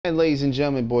And ladies and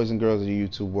gentlemen, boys and girls of the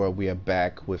YouTube world, we are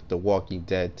back with the Walking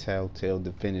Dead Telltale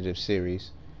Definitive Series.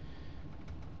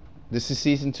 This is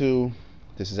Season 2,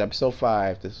 this is Episode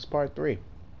 5, this is Part 3.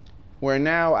 Where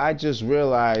now I just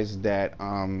realized that,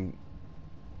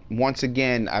 once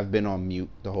again, I've been on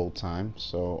mute the whole time,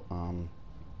 so,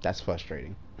 that's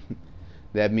frustrating.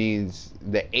 That means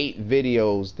the 8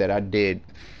 videos that I did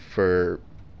for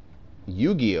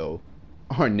Yu-Gi-Oh!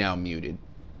 Are now muted.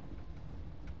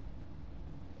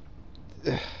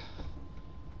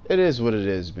 It is what it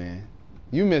is, man.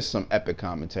 You missed some epic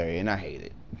commentary, and I hate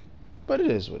it. But it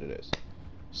is what it is.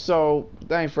 So,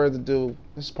 without any further ado,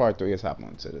 this is part 3. Let's hop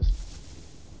on to this.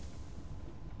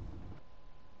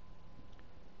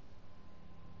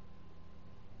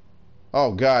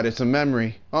 Oh, God, it's a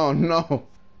memory. Oh, no.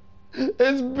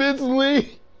 It's Bitch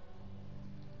Lee.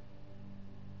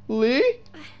 Lee?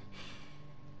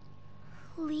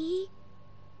 Lee?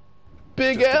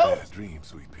 Big Just L? a bad dream,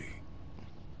 Sweet Pea.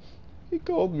 He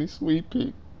called me Sweet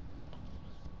Pea.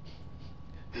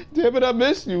 Damn it, I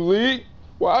miss you, Lee.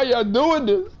 Why are y'all doing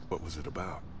this? What was it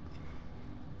about?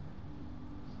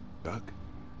 Duck?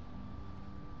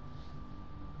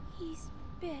 He's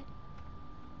bit.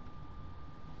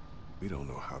 We don't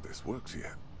know how this works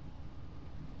yet.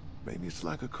 Maybe it's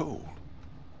like a cold.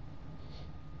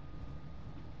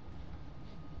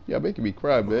 Y'all making me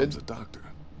cry, man. Mom's a doctor.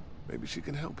 Maybe she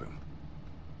can help him.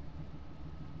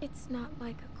 It's not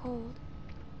like a cold.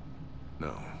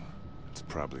 No, it's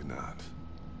probably not.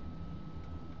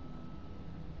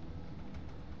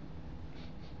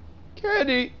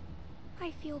 Kenny.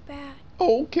 I feel bad.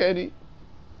 Oh, Kenny.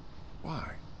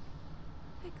 Why?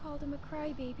 I called him a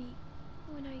crybaby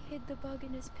when I hid the bug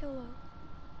in his pillow.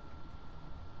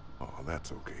 Oh,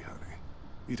 that's okay, honey.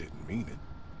 You didn't mean it.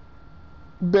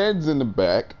 Ben's in the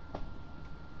back.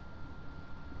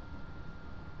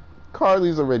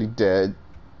 Carly's already dead.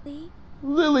 Lee?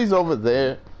 Lily's over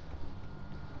there.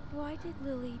 Why did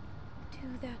Lily do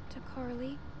that to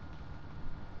Carly?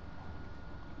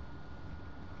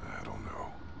 I don't know.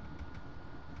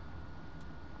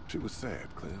 She was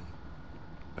sad, Clem.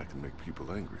 That can make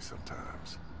people angry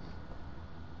sometimes.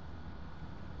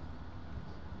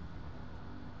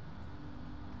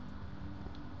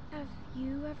 Have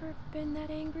you ever been that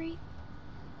angry?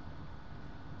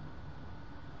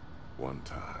 One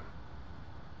time.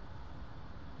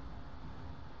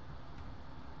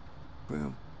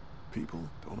 Clem, people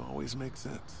don't always make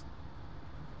sense.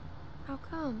 How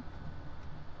come?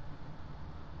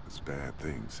 Because bad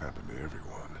things happen to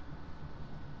everyone.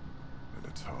 And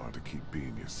it's hard to keep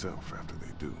being yourself after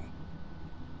they do.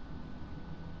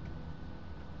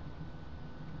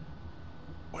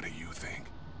 What do you think?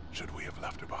 Should we have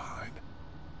left her behind?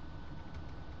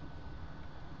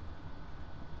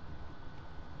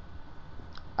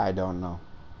 I don't know.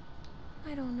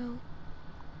 I don't know.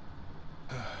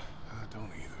 I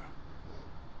don't either.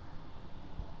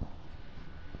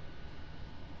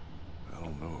 I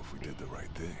don't know if we did the right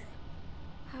thing.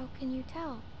 How can you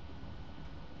tell?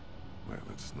 Well,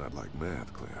 it's not like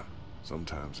math, Claire.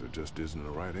 Sometimes there just isn't a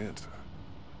right answer.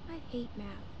 I hate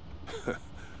math.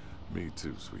 Me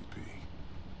too, Sweet Pea.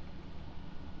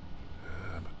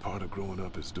 But part of growing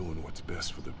up is doing what's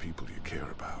best for the people you care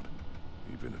about.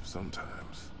 Even if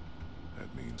sometimes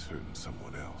that means hurting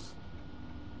someone else.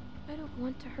 I don't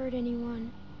want to hurt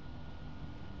anyone.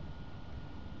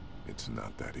 It's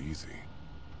not that easy.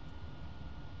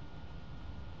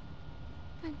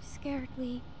 I'm scared,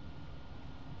 Lee.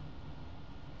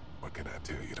 What can I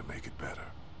tell you to make it better?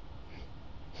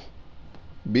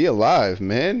 Be alive,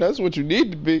 man. That's what you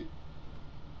need to be.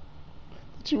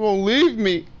 But you won't leave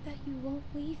me. That you won't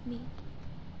leave me.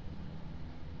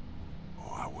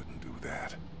 Oh, I wouldn't do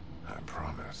that. I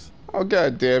promise. Oh,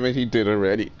 God damn it. He did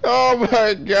already. Oh,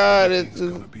 my God. It's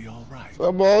Everything's gonna be all right.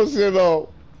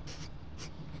 emotional.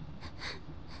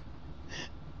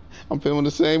 I'm feeling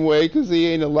the same way because he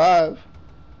ain't alive.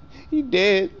 He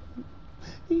dead.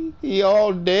 He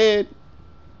all dead.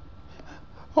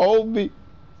 Hold me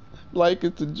like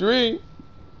it's a dream.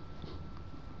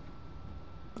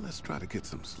 Let's try to get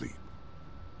some sleep.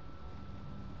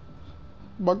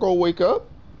 Am I gonna wake up?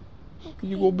 Okay,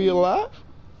 You gonna be Lee. alive?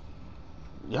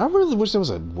 Yeah, I really wish there was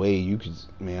a way you could.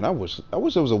 Man, I wish there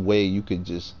was a way you could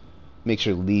just make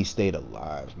sure Lee stayed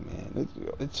alive. Man,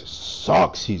 it just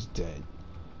sucks. He's dead.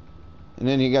 And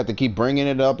then you got to keep bringing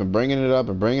it up and bringing it up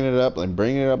and bringing it up and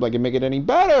bringing it up like it make it any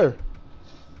better.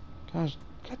 Gosh,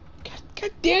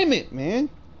 God damn it, man.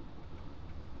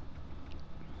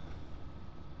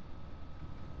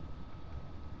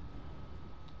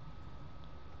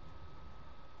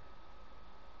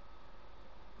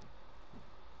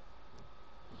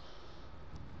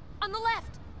 On the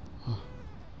left!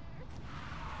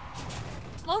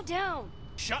 Slow down.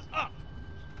 Shut up.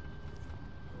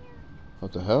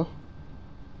 What the hell?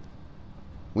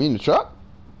 We in the truck?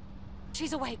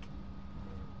 She's awake.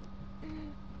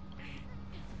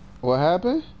 What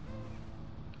happened?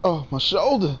 Oh, my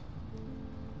shoulder.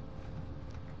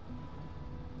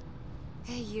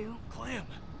 Hey, you. Clem.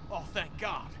 Oh, thank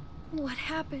God. What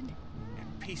happened?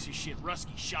 That piece of shit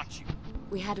Rusky shot you.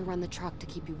 We had to run the truck to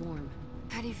keep you warm.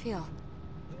 How do you feel?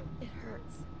 It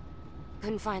hurts.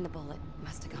 Couldn't find the bullet.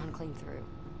 Must have gone clean through.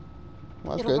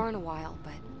 Well, that's It'll good. burn a while,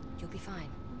 but you'll be fine.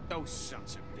 Those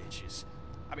sons of bitches.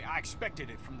 I mean, I expected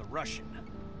it from the Russian.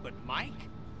 But Mike?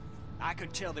 I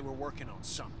could tell they were working on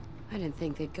something. I didn't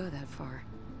think they'd go that far.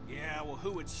 Yeah, well,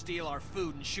 who would steal our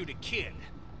food and shoot a kid?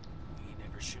 We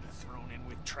never should have thrown in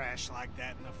with trash like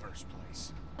that in the first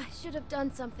place. I should have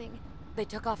done something. They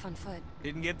took off on foot.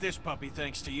 Didn't get this puppy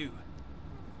thanks to you.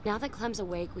 Now that Clem's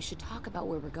awake, we should talk about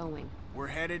where we're going. We're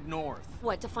headed north.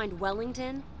 What, to find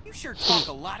Wellington? You sure talk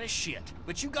a lot of shit,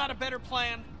 but you got a better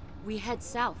plan? We head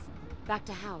south, back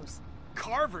to house.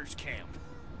 Carver's camp?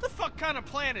 The fuck kind of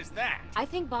plan is that? I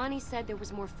think Bonnie said there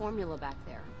was more formula back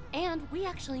there. And we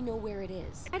actually know where it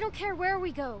is. I don't care where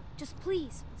we go. Just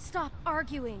please, stop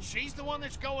arguing. She's the one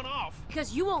that's going off.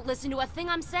 Because you won't listen to a thing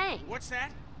I'm saying. What's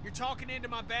that? You're talking into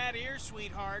my bad ears,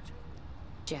 sweetheart.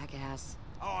 Jackass.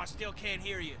 Oh, I still can't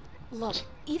hear you. Look,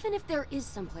 even if there is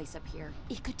someplace up here,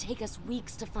 it could take us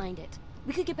weeks to find it.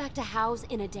 We could get back to House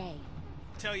in a day.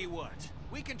 Tell you what,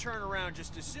 we can turn around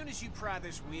just as soon as you pry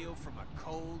this wheel from my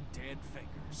cold, dead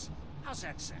fingers. How's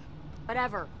that sound?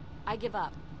 Whatever. I give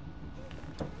up.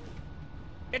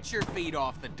 Get your feet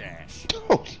off the dash.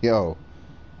 Oh, yo.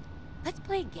 Let's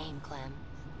play a game, Clem.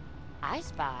 I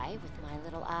spy with my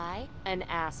little eye an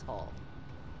asshole.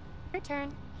 Your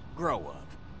turn. Grow up.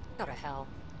 Go to hell.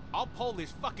 I'll pull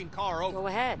this fucking car over. Go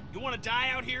ahead. You want to die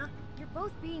out here? You're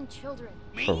both being children.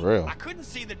 Me? For real. I couldn't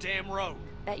see the damn road.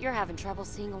 Bet you're having trouble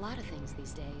seeing a lot of things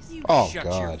these days. You Oh, shut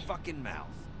your God. fucking mouth.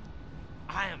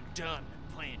 I am done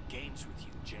playing games with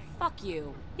you, Jane. Fuck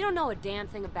you. You don't know a damn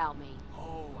thing about me.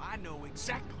 Oh, I know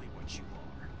exactly what you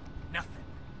are. Nothing.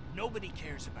 Nobody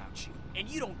cares about you. And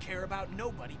you don't care about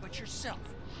nobody but yourself.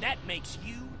 That makes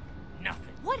you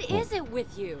nothing. What is it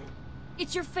with you?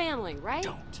 It's your family, right?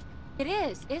 Don't. It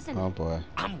is, isn't Oh, it? boy.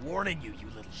 I'm warning you, you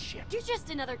little shit. You're just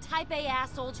another type A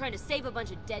asshole trying to save a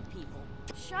bunch of dead people.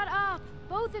 Shut up,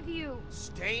 both of you.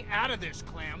 Stay out of this,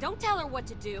 Clem. Don't tell her what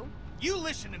to do. You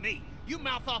listen to me. You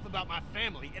mouth off about my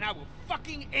family, and I will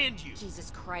fucking end you. Jesus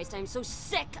Christ, I'm so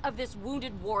sick of this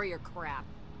wounded warrior crap.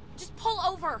 Just pull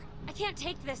over. I can't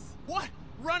take this. What?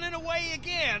 Running away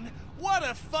again? What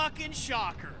a fucking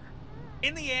shocker.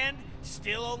 In the end,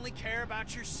 still only care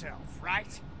about yourself,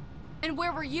 right? And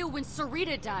where were you when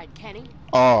Sarita died, Kenny?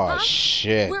 Oh, Huh?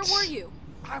 shit. Where were you?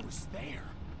 I was there.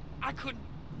 I couldn't...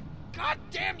 God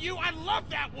damn you, I love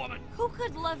that woman! Who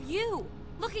could love you?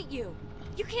 Look at you.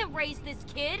 You can't raise this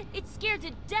kid. It's scared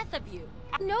to death of you.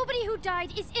 Nobody who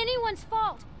died is anyone's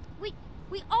fault.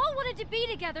 We all wanted to be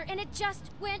together and it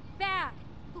just went bad.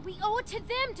 But we owe it to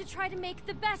them to try to make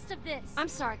the best of this. I'm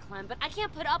sorry, Clem, but I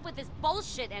can't put up with this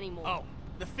bullshit anymore. Oh,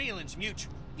 the feeling's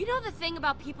mutual. You know the thing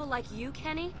about people like you,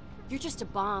 Kenny? You're just a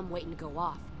bomb waiting to go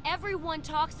off. Everyone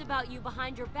talks about you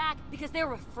behind your back because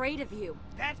they're afraid of you.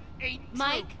 That ain't true.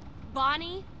 Mike,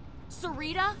 Bonnie,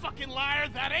 Sarita, Fucking liar,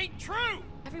 that ain't true!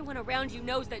 everyone around you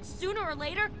knows that sooner or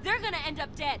later, they're gonna end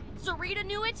up dead. Sarita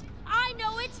knew it, I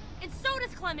know it, and so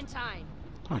does Clementine.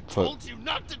 I Told you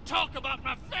not to talk about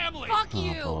my family! Fuck Oh,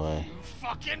 you! boy. You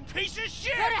fucking piece of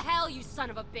shit! Go to hell, you son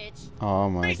of a bitch! Oh,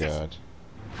 my Jesus. God.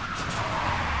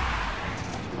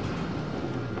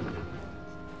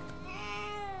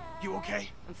 You okay?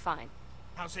 I'm fine.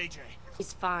 How's AJ?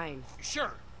 He's fine. You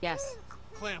sure? Yes.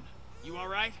 Clem, you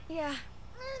alright? Yeah.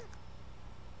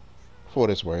 For what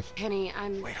it's worth. Kenny,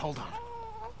 I'm... Wait, hold on.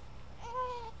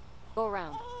 Go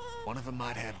around. One of them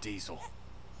might have diesel.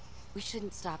 We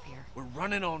shouldn't stop here. We're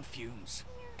running on fumes.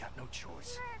 Got no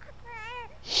choice.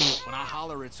 When I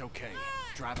holler it's okay,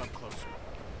 drive up closer.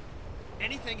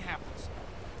 Anything happens,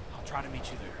 I'll try to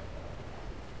meet you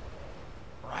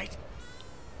there. Right?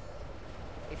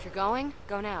 If you're going,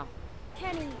 go now.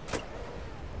 Kenny.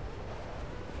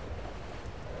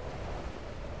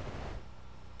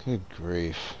 Good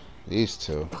grief. These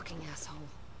two. Fucking asshole.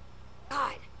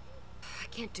 God! I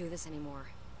can't do this anymore.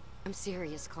 I'm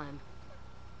serious, Clem.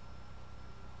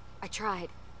 I tried,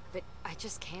 but I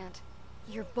just can't.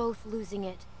 You're both losing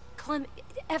it. Clem,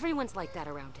 everyone's like that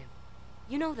around him.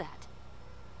 You know that.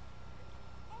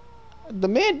 The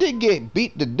man did get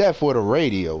beat to death with a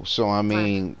radio, so I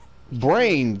mean,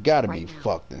 brain gotta Right be now.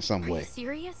 fucked in some Are you way.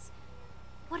 serious?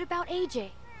 What about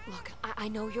AJ? Look, I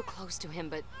know you're close to him,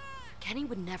 but Kenny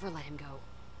would never let him go.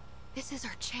 This is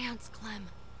our chance, Clem.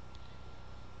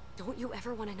 Don't you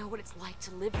ever want to know what it's like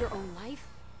to live your own life?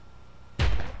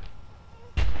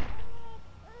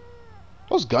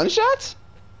 Those gunshots?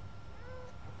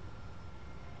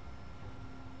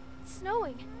 It's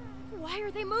snowing. Why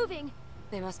are they moving?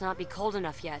 They must not be cold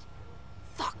enough yet.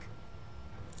 Fuck!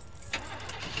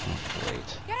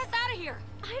 Great. Get us out of here!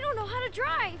 I don't know how to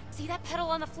drive. See that pedal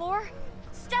on the floor?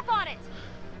 Step on it!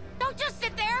 Don't just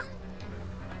sit there!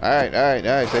 Alright,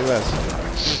 say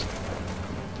less.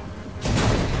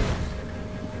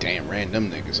 Damn, ran them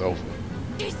niggas over.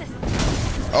 Jesus!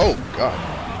 Oh,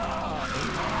 God.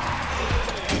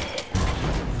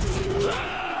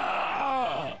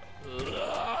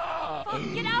 Fuck,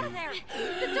 get out of there!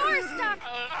 The door is stuck.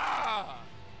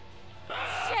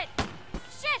 Shit!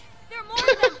 Shit! There are more of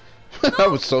them! I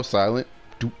was so silent.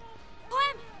 Doop.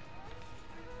 Clem!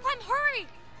 Clem, hurry!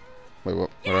 Wait, what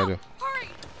Get did I out! do? Hurry!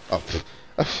 Oh, pff.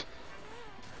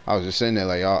 I was just sitting there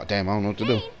like, oh, damn, I don't know what to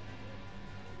do. Jane!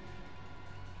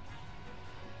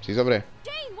 She's over there.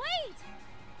 Jane, wait!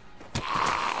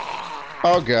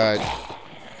 Oh, God.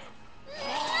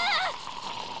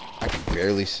 I can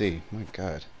barely see. My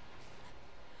God.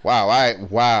 Wow,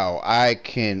 I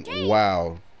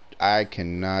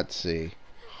cannot see.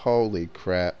 Holy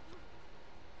crap.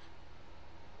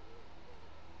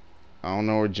 I don't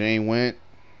know where Jane went.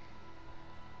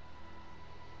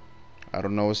 I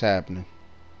don't know what's happening.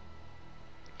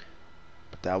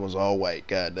 But that was all white.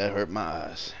 God, that hurt my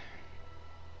eyes.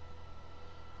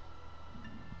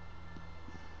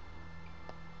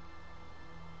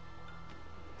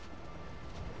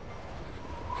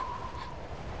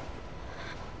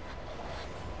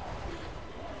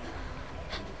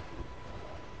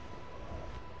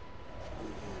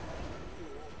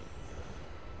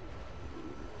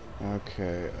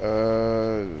 Okay,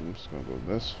 I'm just gonna go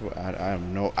this way. I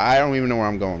don't even know where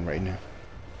I'm going right now.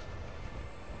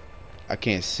 I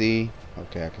can't see.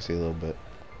 Okay, I can see a little bit.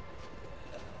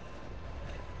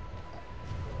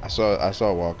 I saw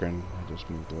a walker and I just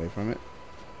moved away from it.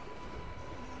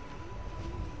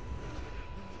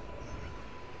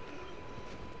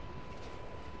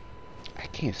 I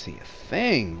can't see a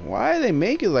thing. Why do they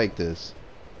make it like this?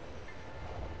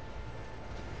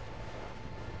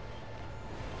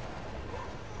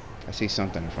 I see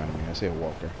something in front of me. I see a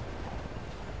walker.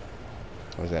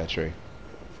 Or is that a tree?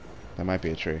 That might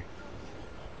be a tree.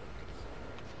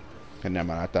 And never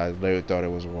mind. I literally thought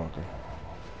it was a walker.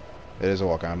 It is a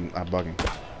walker. I'm bugging.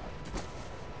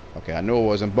 Okay, I knew it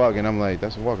wasn't bugging. I'm like,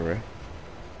 that's a walker, right?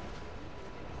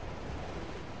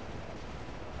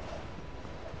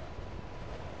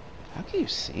 How can you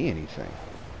see anything?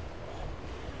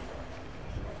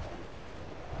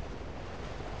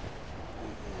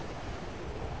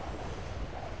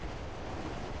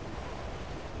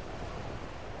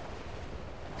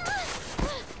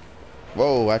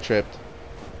 Whoa, I tripped.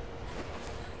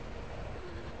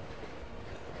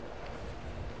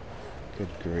 Good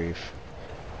grief.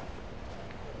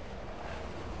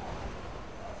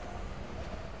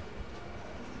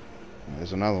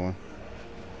 There's another one.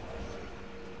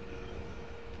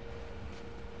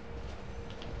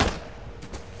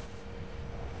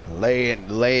 Lay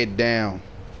it down.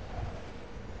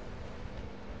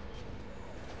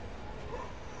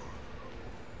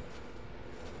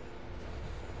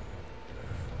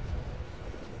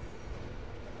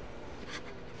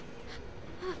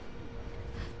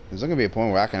 Is there gonna be a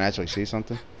point where I can actually see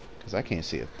something? Because I can't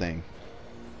see a thing.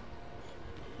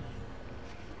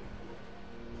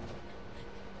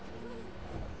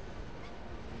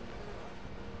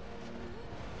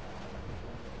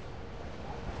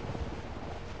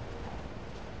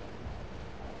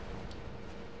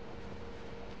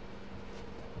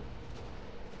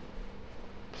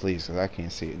 Please, because I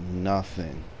can't see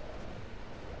nothing.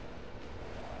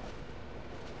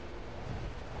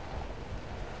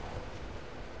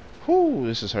 Whew,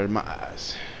 this is hurting my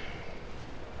eyes.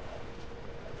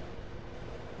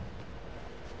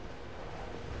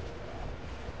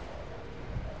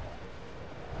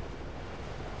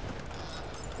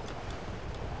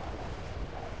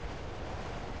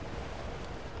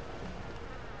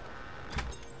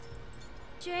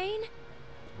 Jane?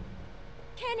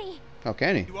 Kenny? Oh,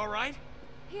 Kenny. You alright?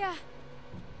 Yeah,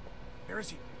 Where is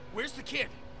he? Where's the kid?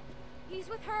 he's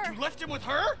with her. You left him with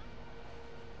her?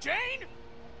 Jane?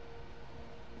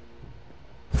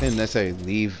 Didn't necessarily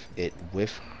leave it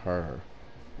with her.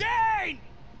 Jane!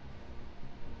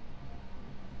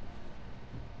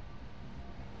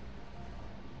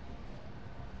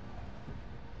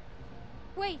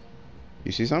 Wait,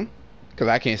 You see something? Because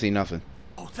I can't see nothing.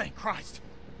 Oh, thank Christ.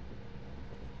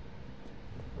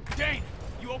 Jane,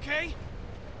 you You okay?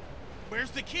 Where's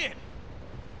the kid?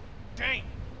 Dang.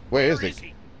 Where is Where is he?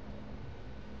 he?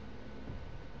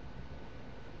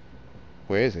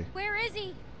 Where is he? Where is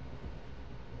he?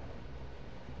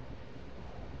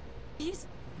 He's...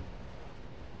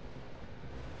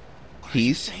 What are you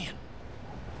He's saying?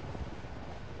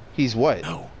 he's what?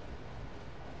 No.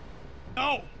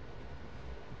 No.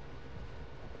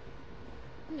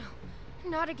 No,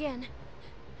 not again.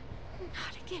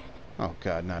 Not again. Oh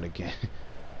God, not again.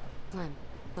 Clem,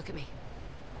 look at me.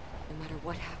 No matter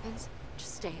what happens,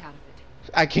 just stay out of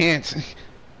it. I can't,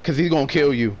 cause he's gonna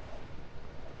kill you.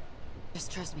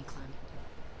 Just trust me, Clem.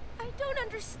 I don't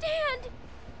understand.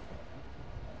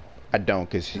 I don't,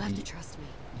 cause You have to trust me.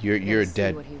 you're You'll see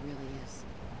dead. what he really is.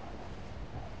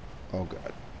 Oh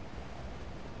God.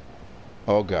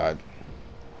 Oh God.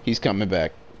 He's coming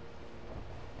back.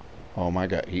 Oh my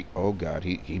God. Oh God.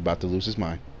 He about to lose his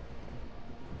mind.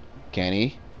 Can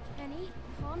he? Kenny,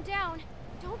 calm down.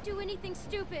 Don't do anything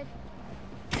stupid.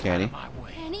 Can he? My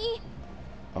way. Kenny?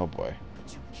 Oh boy.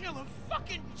 Did you kill a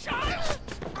fucking child?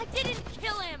 I didn't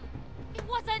kill him. It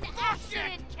was an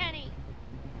accident, Kenny.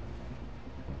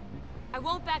 I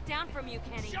won't back down from you,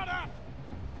 Kenny. Shut up!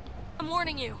 I'm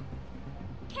warning you.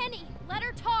 Kenny, let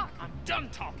her talk. I'm done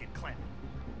talking, Clem.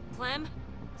 Clem,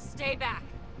 stay back.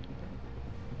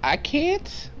 I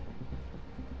can't.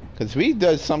 Cause if he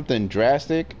does something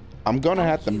drastic, I'm gonna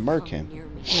have to You murk come him. near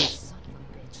me, you son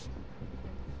of a bitch.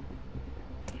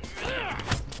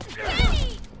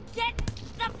 Kenny, get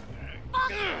the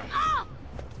fuck off.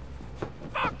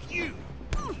 Fuck you!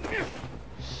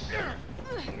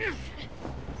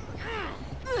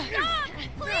 Stop,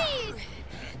 please.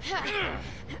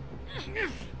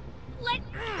 Let.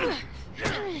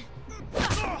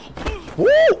 Woo!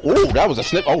 Ooh, that was a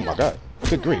slip. Oh my God.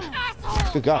 Good grief.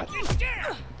 Asshole. Good God.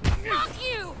 Fuck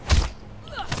you.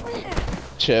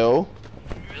 Chill.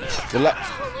 Relax.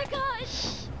 Oh my God.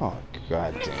 Oh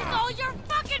God This is damn. all your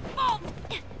fucking fault.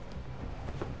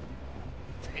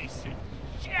 Piece of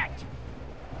shit!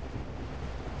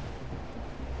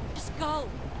 Just go.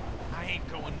 I ain't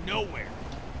going nowhere.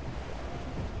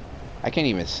 I can't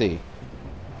even see.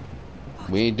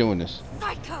 We ain't doing this.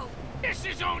 Psycho. This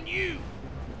is on you!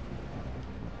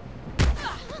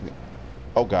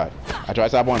 Oh God. I tried to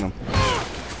stop one of them.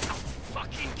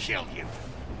 Fucking kill you!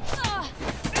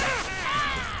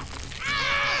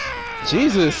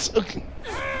 Jesus. Stop!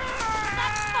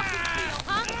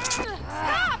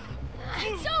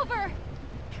 It's over.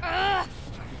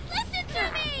 Listen to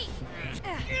me.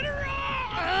 Get her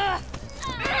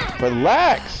off!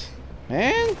 Relax,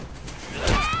 man.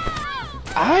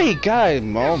 I got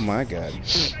him. Oh my God.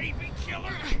 Baby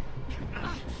killer!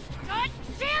 God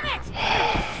damn it!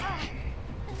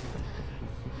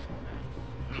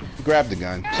 Grab the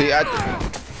gun. See, I'll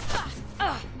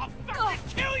fucking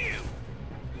kill you!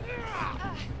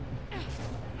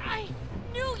 I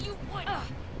knew you would.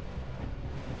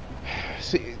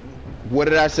 see. What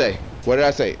did I say? What did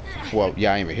I say? Well,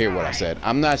 yeah, I didn't even hear what I said.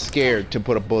 I'm not scared to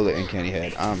put a bullet in Kenny's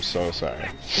head. I'm so sorry.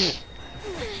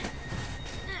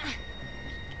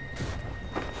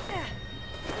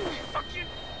 Fucking...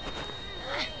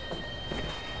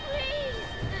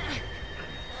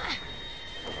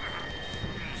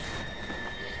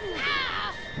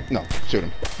 No, shoot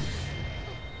him.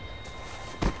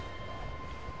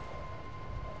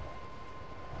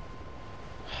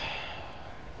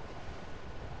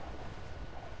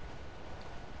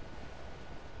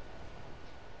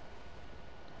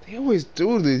 They always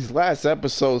do these last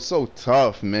episodes so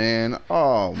tough, man.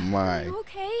 Oh my You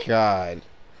okay? God.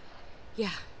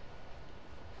 Yeah.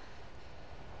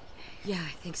 Yeah,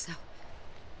 I think so.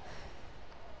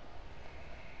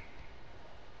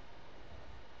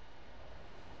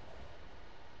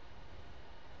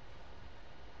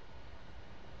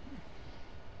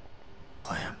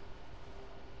 Clem.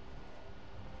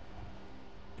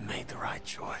 You made the right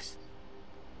choice.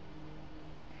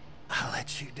 I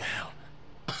let you down.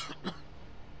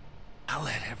 I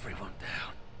let everyone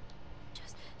down.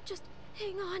 Just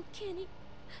hang on, Kenny.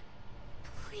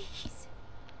 Please.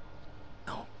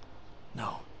 No.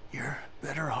 No. You're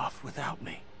better off without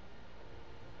me.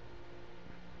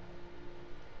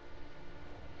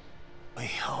 We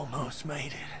almost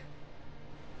made it.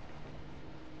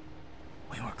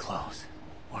 We were close,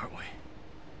 weren't we?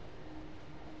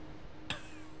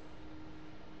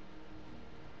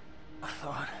 I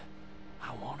thought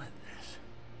I wanted this.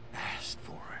 Asked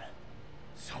for it.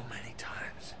 So many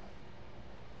times.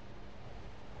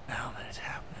 Now that it's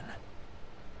happening,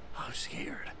 I'm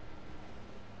scared.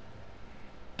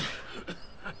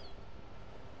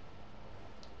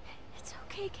 It's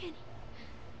okay, Kenny.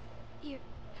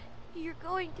 You're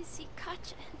going to see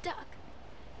Katja and Duck.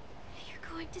 You're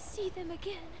going to see them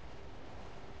again.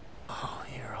 Oh,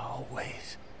 you're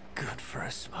always good for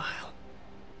a smile.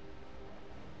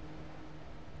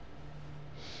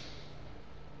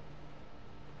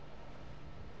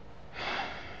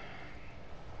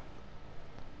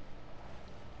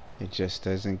 It just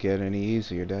doesn't get any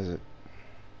easier, does it?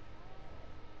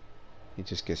 It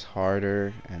just gets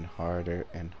harder and harder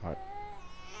and harder.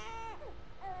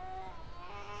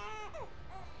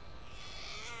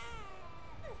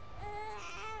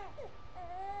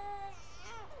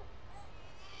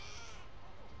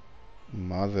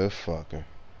 Motherfucker.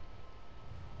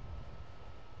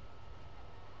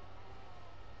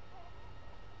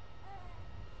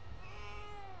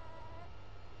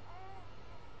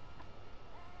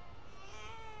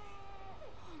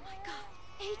 Oh my god,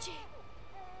 AJ!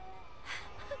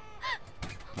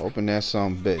 Open that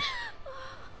some bitch.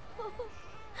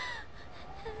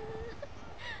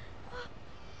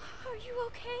 Are you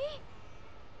okay?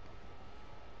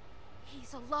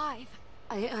 He's alive.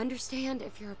 I understand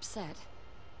if you're upset.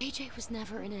 AJ was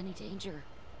never in any danger.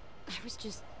 I was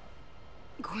just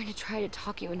going to try to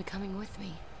talk you into coming with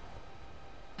me.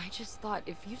 I just thought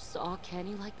if you saw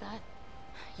Kenny like that,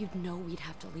 you'd know we'd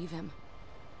have to leave him.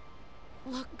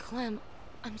 Look, Clem,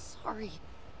 I'm sorry.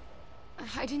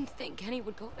 I didn't think Kenny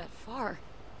would go that far.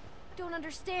 I don't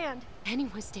understand. Kenny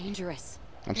was dangerous.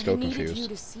 I'm still and I needed confused. you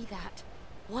to see that,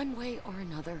 one way or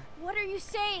another. What are you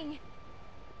saying?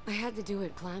 I had to do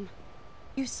it, Clem.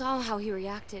 You saw how he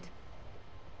reacted.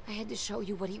 I had to show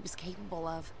you what he was capable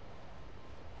of.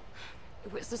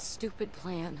 It was a stupid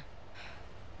plan.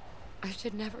 I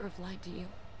should never have lied to you.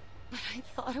 But I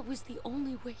thought it was the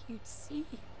only way you'd see.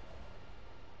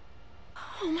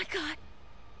 Oh my god.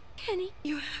 Kenny.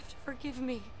 You have to forgive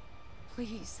me.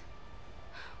 Please.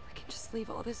 We can just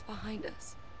leave all this behind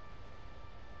us.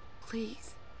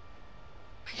 Please.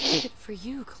 I did it for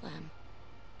you, Clem.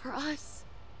 For us.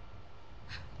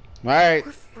 Alright.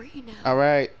 We're free now.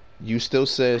 Alright. You still I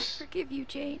sis. forgive you,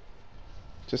 Jane.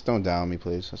 Just don't die on me,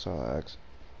 please. That's all I ask.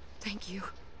 Thank you.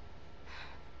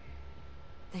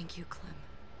 Thank you, Clem.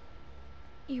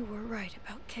 You were right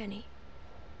about Kenny.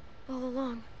 All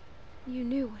along, you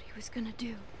knew what he was gonna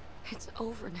do. It's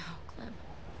over now, Clem.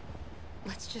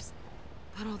 Let's just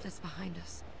put all this behind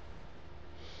us.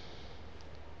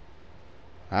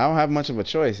 I don't have much of a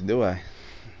choice, do I?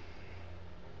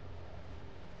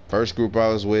 First group I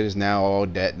was with is now all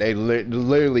dead. They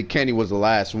literally, Kenny was the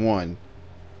last one.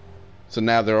 So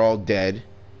now they're all dead.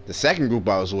 The second group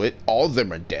I was with, all of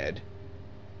them are dead.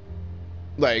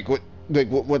 Like what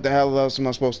the hell else am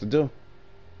I supposed to do?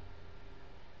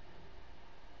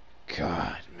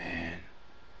 God, man.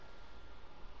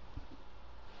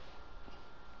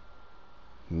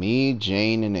 Me,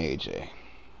 Jane, and AJ.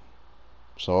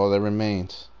 That's all that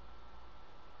remains.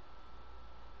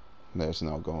 There's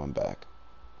no going back.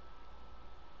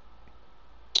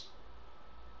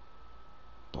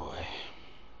 Boy.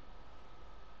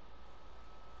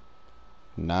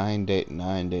 9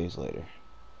 days later.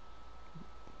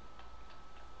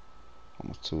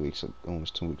 Almost 2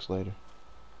 weeks later.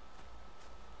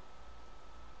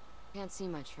 Can't see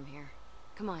much from here.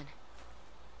 Come on.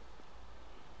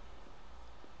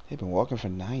 They've been walking for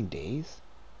 9 days?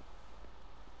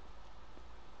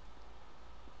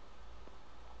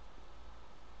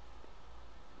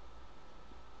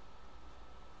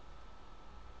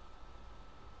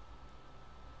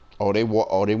 Oh, they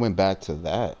went back to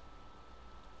that.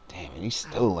 Damn, and he's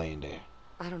still laying there.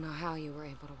 I don't know how you were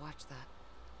able to watch that.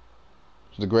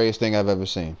 It's the greatest thing I've ever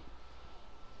seen.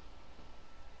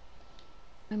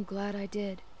 I'm glad I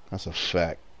did. That's a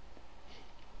fact.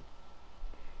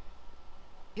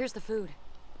 Here's the food.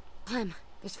 Clem,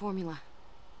 there's formula.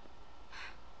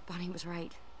 Bonnie was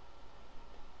right.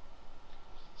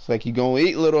 It's like you gonna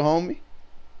eat, little homie.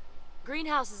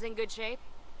 Greenhouse is in good shape.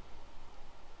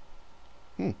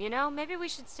 You know, maybe we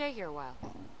should stay here a while.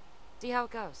 See how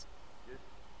it goes. Just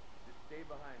stay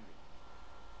behind me.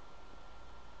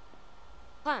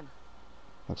 Clem,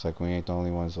 Looks like we ain't the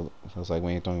only ones. Looks like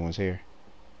we ain't the only ones here.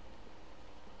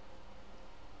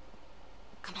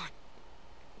 come on.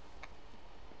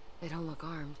 They don't look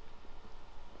armed.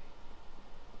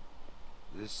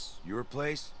 This your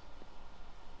place?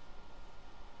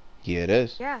 Yeah, it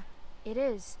is. Yeah, it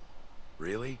is.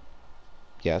 Really?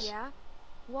 Yes. Yeah?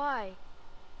 Why?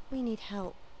 We need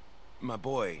help. My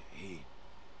boy,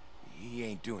 he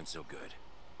ain't doing so good.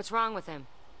 What's wrong with him?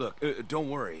 Look, don't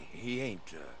worry. He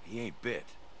ain't bit.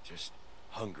 Just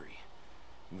hungry.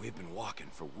 We've been walking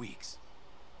for weeks.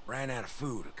 Ran out of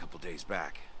food a couple days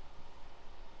back.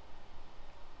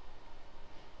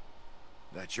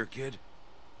 That your kid?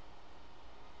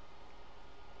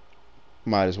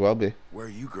 Might as well be. Where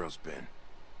you girls been?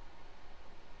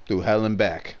 Through hell and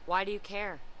back. Why do you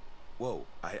care? Whoa,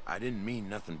 I didn't mean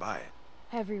nothing by it.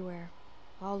 Everywhere.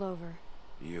 All over.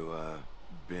 You,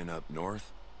 been up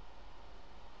north?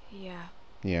 Yeah.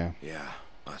 Yeah. Yeah,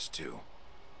 us too.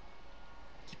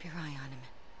 Keep your eye on him.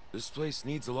 This place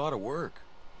needs a lot of work.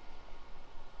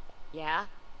 Yeah?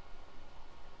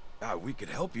 We could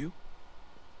help you.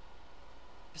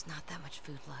 There's not that much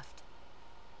food left.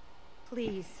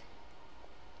 Please.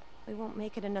 We won't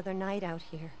make it another night out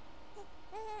here.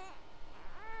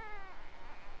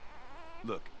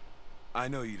 Look, I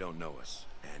know you don't know us,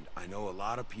 and I know a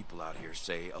lot of people out here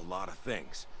say a lot of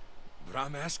things, but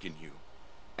I'm asking you,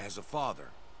 as a father,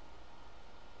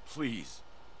 please,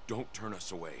 don't turn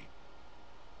us away.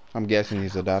 I'm guessing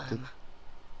he's adopted.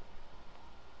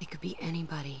 It could be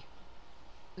anybody.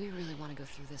 Do we really want to go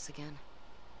through this again?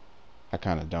 I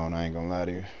kind of don't. I ain't gonna lie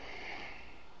to you.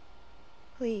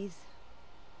 Please.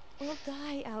 We'll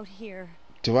die out here.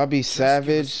 Do I be Just give us a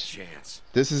savage? chance.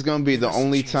 This is gonna be Give the us a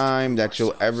only chance to time prove that you'll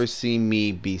ourselves. ever see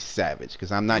me be savage,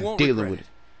 because I'm You not won't dealing regret with it.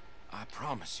 I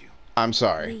promise you. I'm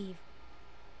sorry. Leave.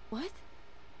 What?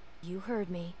 You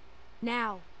heard me.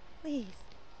 Now. Please.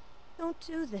 Don't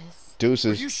do this. Are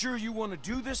Deuces. you sure you want to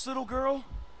do this, little girl?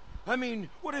 I mean,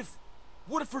 what if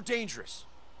we're dangerous?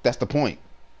 That's the point.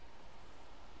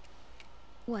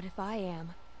 What if I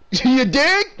am? You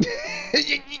dig?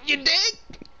 You dig?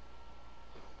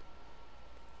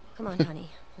 Come on, honey.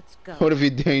 Let's go. What if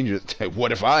you're dangerous? Like,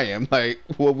 what if I am? Like,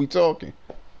 what we talking?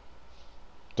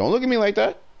 Don't look at me like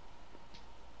that.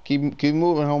 Keep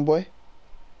moving, homeboy.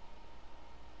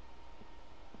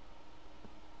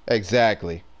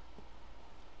 Exactly.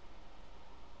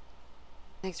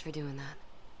 Thanks for doing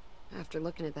that. After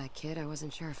looking at that kid, I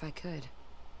wasn't sure if I could.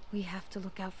 We have to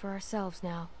look out for ourselves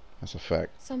now. That's a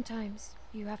fact. Sometimes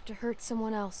you have to hurt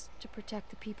someone else to protect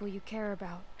the people you care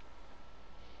about.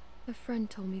 A friend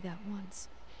told me that once.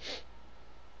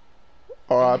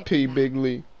 R.I.P. Big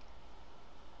Lee.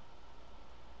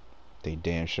 They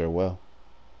damn sure will.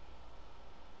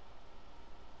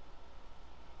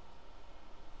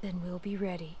 Then we'll be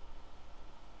ready.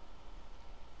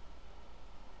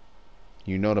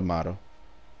 You know the motto.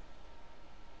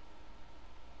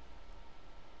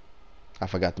 I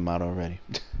forgot the motto already.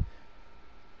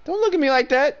 Don't look at me like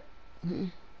that.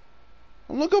 Don't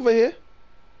look over here.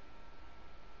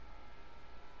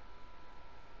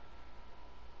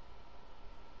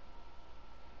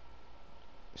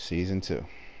 Season 2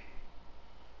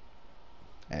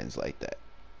 ends like that.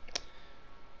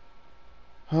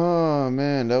 Oh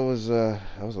man, that was a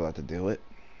lot to deal with.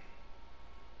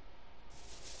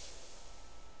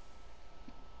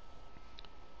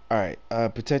 Alright,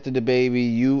 protected the baby.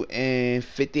 You and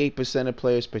 58% of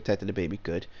players protected the baby.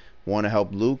 Good. Want to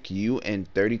help Luke? You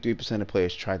and 33% of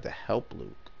players tried to help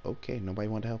Luke. Okay, nobody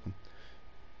wanted to help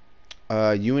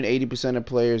him. You and 80% of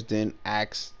players didn't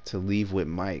ask to leave with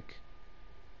Mike.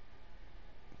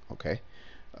 Okay.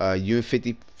 You and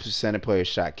 50% of players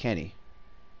shot Kenny.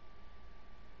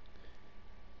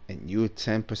 And you and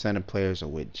 10% of players are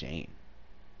with Jane.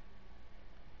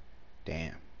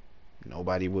 Damn.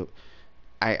 Nobody would...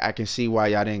 I can see why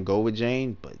y'all didn't go with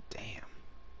Jane, but damn.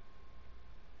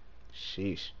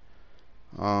 Sheesh.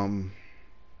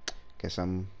 Guess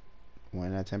I'm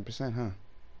winning at 10%, huh?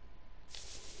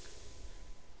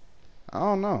 I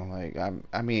don't know. Like,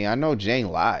 I mean, I know Jane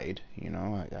lied. You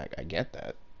know, I get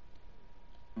that.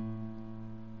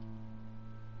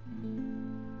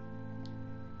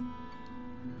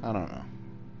 I don't know.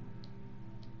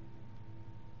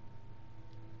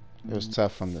 It was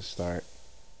tough from the start.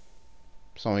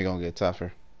 It's only gonna get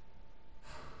tougher.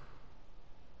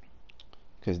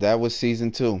 Because that was season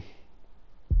 2.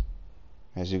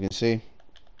 As you can see,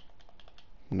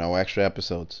 no extra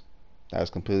episodes. That was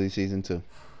completely season 2.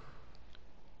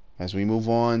 As we move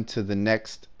on to the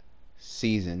next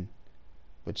season,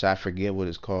 which I forget what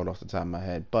it's called off the top of my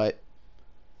head, but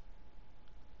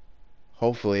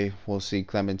hopefully we'll see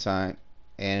Clementine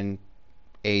and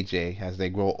AJ as they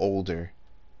grow older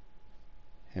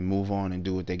and move on and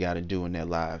do what they got to do in their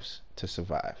lives to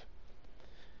survive.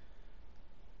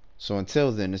 So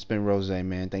until then, it's been Rose,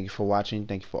 man. Thank you for watching.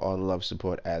 Thank you for all the love and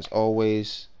support as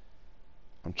always.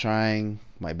 I'm trying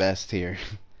my best here.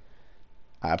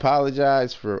 I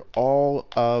apologize for all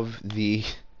of the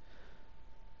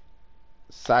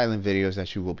silent videos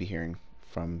that you will be hearing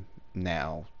from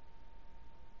now.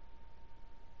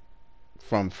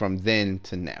 From then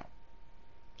to now.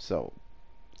 So,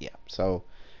 yeah. So,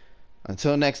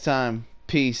 until next time,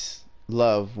 peace,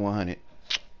 love, 100.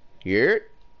 Here.